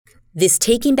This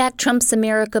Taking Back Trump's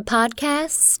America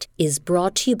podcast is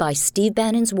brought to you by Steve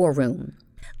Bannon's War Room.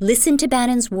 Listen to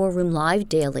Bannon's War Room live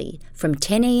daily from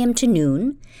 10 a.m. to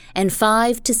noon and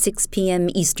 5 to 6 p.m.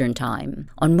 Eastern Time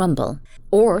on Rumble,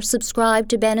 or subscribe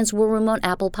to Bannon's War Room on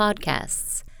Apple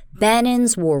Podcasts.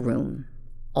 Bannon's War Room.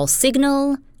 All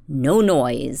signal, no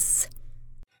noise.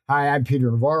 Hi, I'm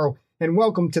Peter Navarro, and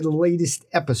welcome to the latest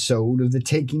episode of the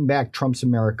Taking Back Trump's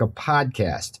America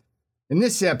podcast. In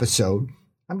this episode,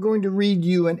 I'm going to read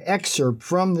you an excerpt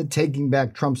from the Taking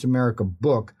Back Trump's America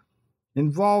book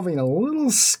involving a little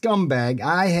scumbag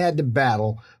I had to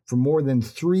battle for more than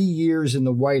 3 years in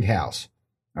the White House,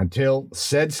 until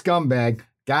said scumbag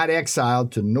got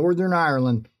exiled to Northern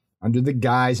Ireland under the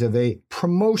guise of a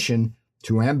promotion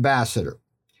to ambassador.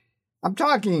 I'm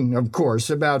talking, of course,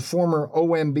 about former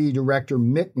OMB Director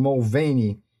Mick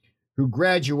Mulvaney, who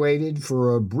graduated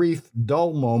for a brief,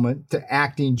 dull moment to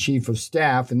acting chief of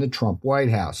staff in the Trump White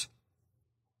House.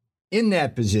 In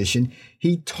that position,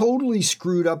 he totally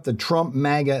screwed up the Trump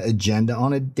MAGA agenda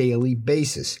on a daily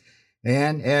basis.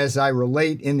 And as I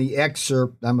relate in the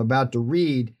excerpt I'm about to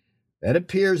read, that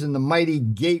appears in the mighty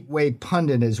Gateway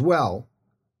Pundit as well.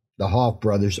 The Hoff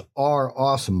brothers are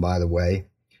awesome, by the way.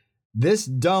 This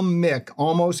dumb Mick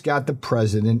almost got the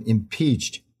president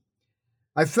impeached.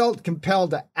 I felt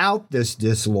compelled to out this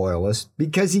disloyalist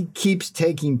because he keeps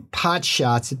taking pot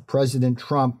shots at President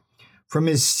Trump from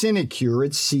his sinecure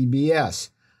at CBS,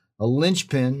 a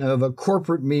linchpin of a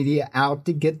corporate media out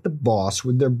to get the boss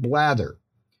with their blather.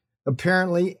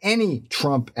 Apparently, any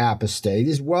Trump apostate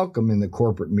is welcome in the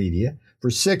corporate media for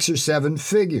 6 or 7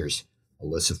 figures.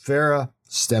 Alyssa Farah,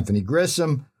 Stephanie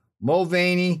Grissom,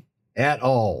 Mulvaney, et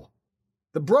al.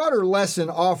 The broader lesson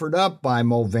offered up by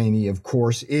Mulvaney, of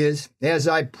course, is, as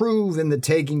I prove in the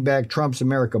Taking Back Trump's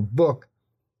America book,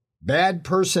 bad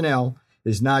personnel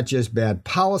is not just bad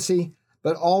policy,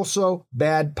 but also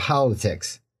bad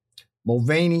politics.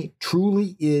 Mulvaney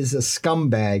truly is a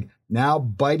scumbag now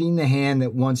biting the hand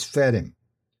that once fed him.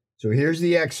 So here's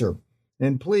the excerpt.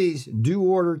 And please do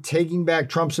order Taking Back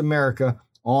Trump's America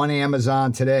on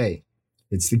Amazon today.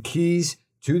 It's the keys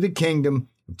to the kingdom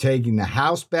of taking the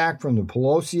House back from the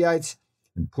Pelosiites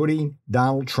and putting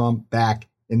Donald Trump back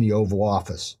in the Oval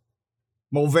Office.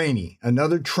 Mulvaney,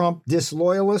 another Trump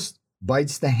disloyalist,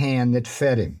 bites the hand that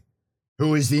fed him.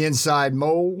 Who is the inside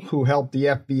mole who helped the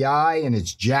FBI in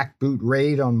its jackboot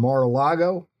raid on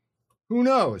Mar-a-Lago? Who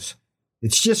knows?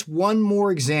 It's just one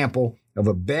more example of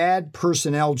a bad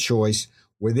personnel choice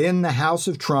within the House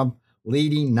of Trump,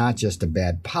 leading not just to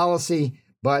bad policy,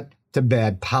 but to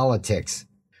bad politics.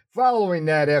 Following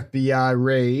that FBI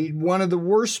raid, one of the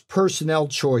worst personnel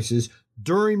choices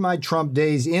during my Trump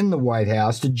days in the White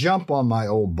House to jump on my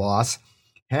old boss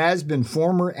has been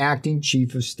former acting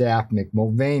chief of staff Mick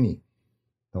Mulvaney.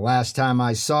 The last time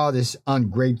I saw this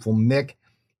ungrateful Mick,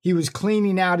 he was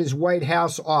cleaning out his White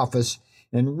House office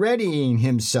and readying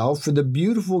himself for the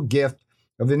beautiful gift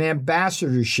of an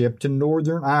ambassadorship to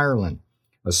Northern Ireland,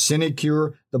 a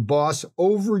sinecure the boss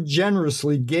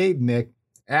over-generously gave Mick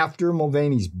after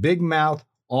Mulvaney's big mouth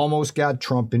almost got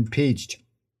Trump impeached.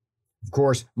 Of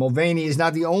course, Mulvaney is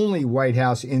not the only White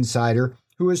House insider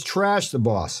who has trashed the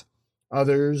boss.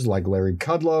 Others, like Larry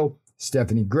Kudlow,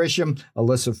 Stephanie Grisham,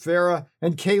 Alyssa Farah,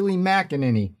 and Kayleigh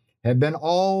McEnany, have been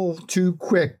all too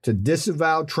quick to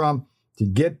disavow Trump to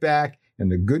get back in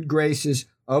the good graces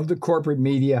of the corporate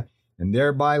media and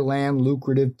thereby land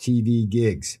lucrative TV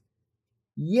gigs.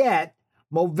 Yet,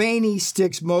 Mulvaney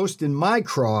sticks most in my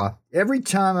craw every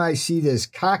time I see this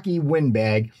cocky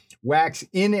windbag wax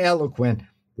ineloquent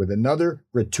with another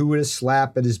gratuitous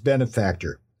slap at his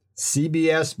benefactor.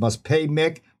 CBS must pay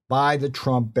Mick by the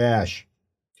Trump bash.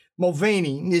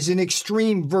 Mulvaney is an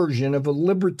extreme version of a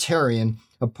libertarian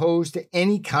opposed to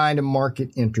any kind of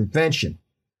market intervention.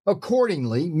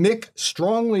 Accordingly, Mick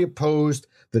strongly opposed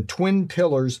the twin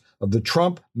pillars of the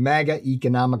Trump MAGA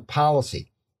economic policy: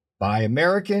 Buy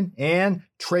American and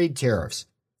trade tariffs.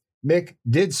 Mick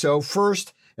did so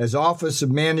first as Office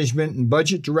of Management and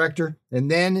Budget Director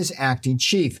and then as acting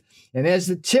chief. And as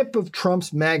the tip of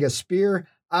Trump's MAGA spear,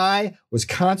 I was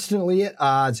constantly at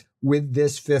odds with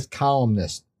this fifth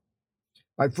columnist.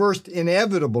 My first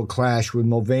inevitable clash with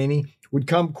Mulvaney would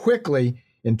come quickly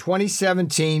in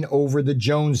 2017 over the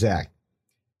Jones Act.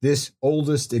 This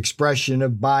oldest expression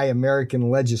of Buy American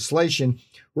legislation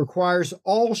requires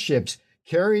all ships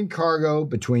carrying cargo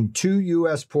between 2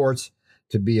 U.S. ports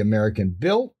to be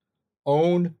American-built,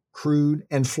 owned, crewed,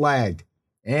 and flagged.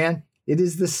 And it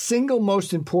is the single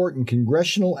most important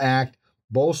congressional act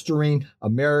bolstering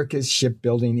America's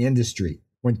shipbuilding industry.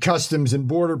 When Customs and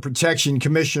Border Protection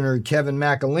Commissioner Kevin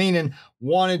McAleenan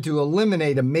wanted to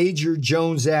eliminate a major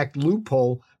Jones Act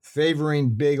loophole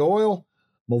favoring big oil,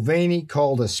 Mulvaney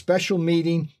called a special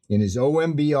meeting in his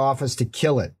OMB office to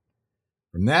kill it.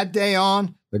 From that day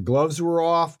on, the gloves were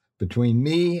off between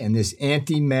me and this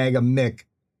anti-MAGA Mick.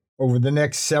 Over the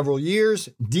next several years,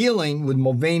 dealing with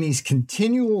Mulvaney's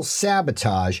continual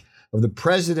sabotage of the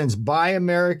president's Buy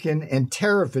American and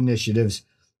tariff initiatives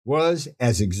was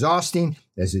as exhausting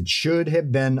as it should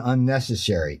have been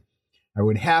unnecessary. I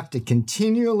would have to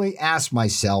continually ask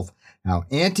myself how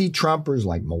anti-Trumpers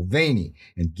like Mulvaney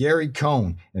and Gary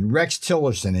Cohn and Rex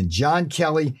Tillerson and John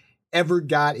Kelly ever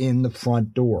got in the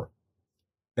front door.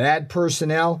 Bad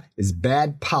personnel is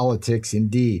bad politics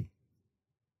indeed.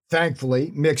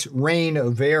 Thankfully, Mick's reign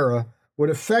of error would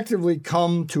effectively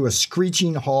come to a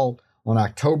screeching halt on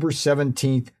October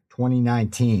 17,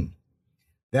 2019.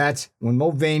 That's when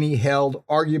Mulvaney held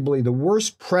arguably the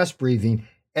worst press briefing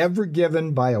ever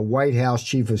given by a White House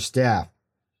chief of staff.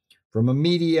 From a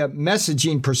media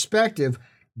messaging perspective,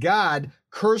 God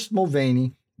cursed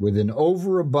Mulvaney with an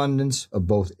overabundance of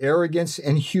both arrogance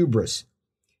and hubris.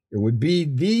 It would be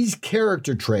these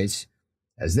character traits,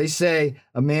 as they say,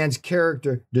 a man's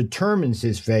character determines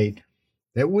his fate,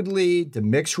 that would lead to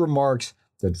Mick's remarks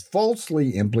that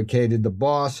falsely implicated the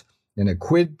boss in a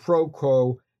quid pro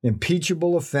quo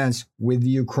impeachable offense with the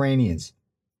Ukrainians.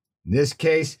 In this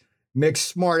case, Mick's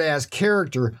smart-ass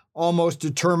character almost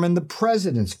determined the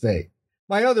president's fate.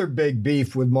 My other big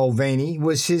beef with Mulvaney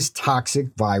was his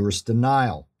toxic virus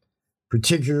denial.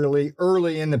 Particularly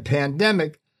early in the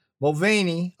pandemic,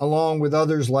 Mulvaney, along with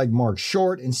others like Mark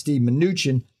Short and Steve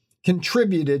Mnuchin,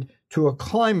 contributed to a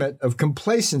climate of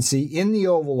complacency in the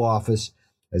Oval Office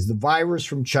as the virus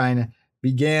from China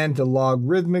began to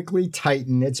logarithmically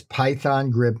tighten its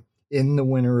python grip in the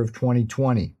winter of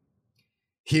 2020.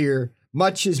 Here,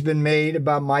 much has been made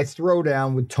about my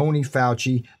throwdown with Tony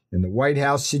Fauci in the White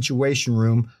House Situation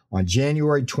Room on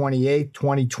January 28,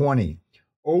 2020,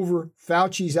 over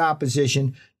Fauci's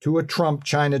opposition to a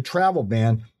Trump-China travel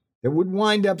ban that would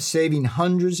wind up saving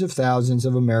hundreds of thousands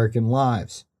of American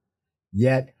lives.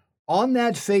 Yet, on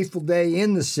that fateful day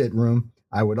in the sit room,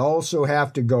 I would also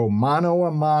have to go mano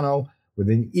a mano with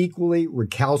an equally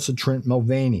recalcitrant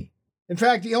Mulvaney. In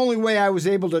fact, the only way I was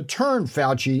able to turn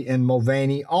Fauci and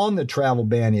Mulvaney on the travel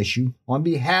ban issue on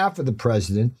behalf of the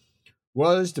president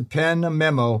was to pen a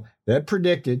memo that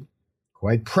predicted,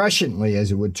 quite presciently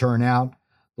as it would turn out,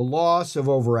 the loss of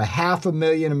over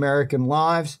 500,000 American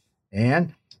lives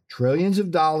and trillions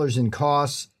of dollars in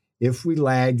costs if we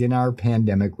lagged in our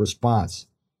pandemic response.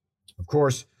 Of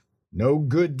course, no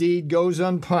good deed goes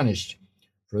unpunished.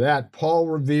 For that Paul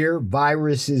Revere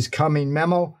virus is coming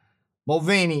memo,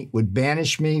 Mulvaney would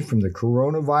banish me from the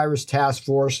coronavirus task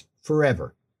force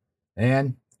forever.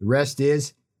 And the rest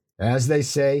is, as they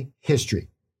say, history.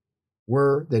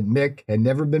 Were that Mick had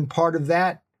never been part of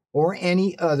that or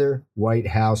any other White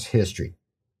House history.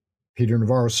 Peter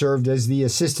Navarro served as the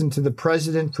assistant to the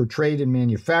president for trade and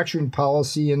manufacturing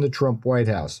policy in the Trump White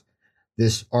House.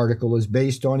 This article is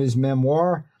based on his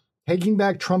memoir, Taking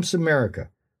Back Trump's America,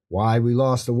 Why We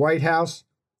Lost the White House,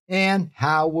 and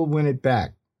How We'll Win It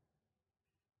Back.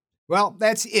 Well,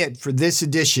 that's it for this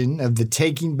edition of the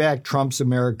Taking Back Trump's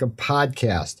America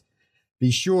podcast.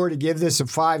 Be sure to give this a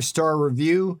 5-star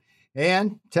review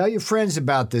and tell your friends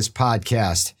about this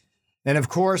podcast. And of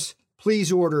course,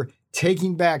 please order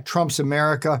Taking Back Trump's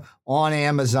America on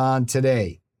Amazon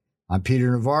today. I'm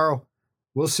Peter Navarro.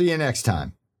 We'll see you next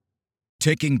time.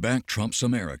 Taking Back Trump's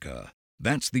America.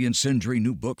 That's the incendiary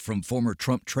new book from former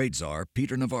Trump trade czar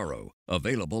Peter Navarro,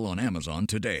 available on Amazon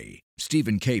today.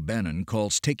 Stephen K. Bannon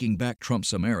calls Taking Back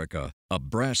Trump's America a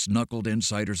brass-knuckled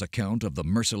insider's account of the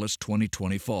merciless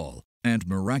 2020 fall and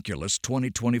miraculous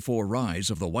 2024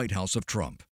 rise of the White House of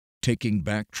Trump. Taking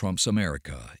Back Trump's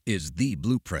America is the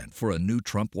blueprint for a new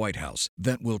Trump White House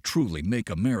that will truly make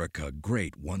America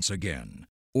great once again.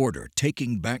 Order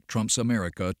Taking Back Trump's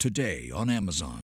America today on Amazon.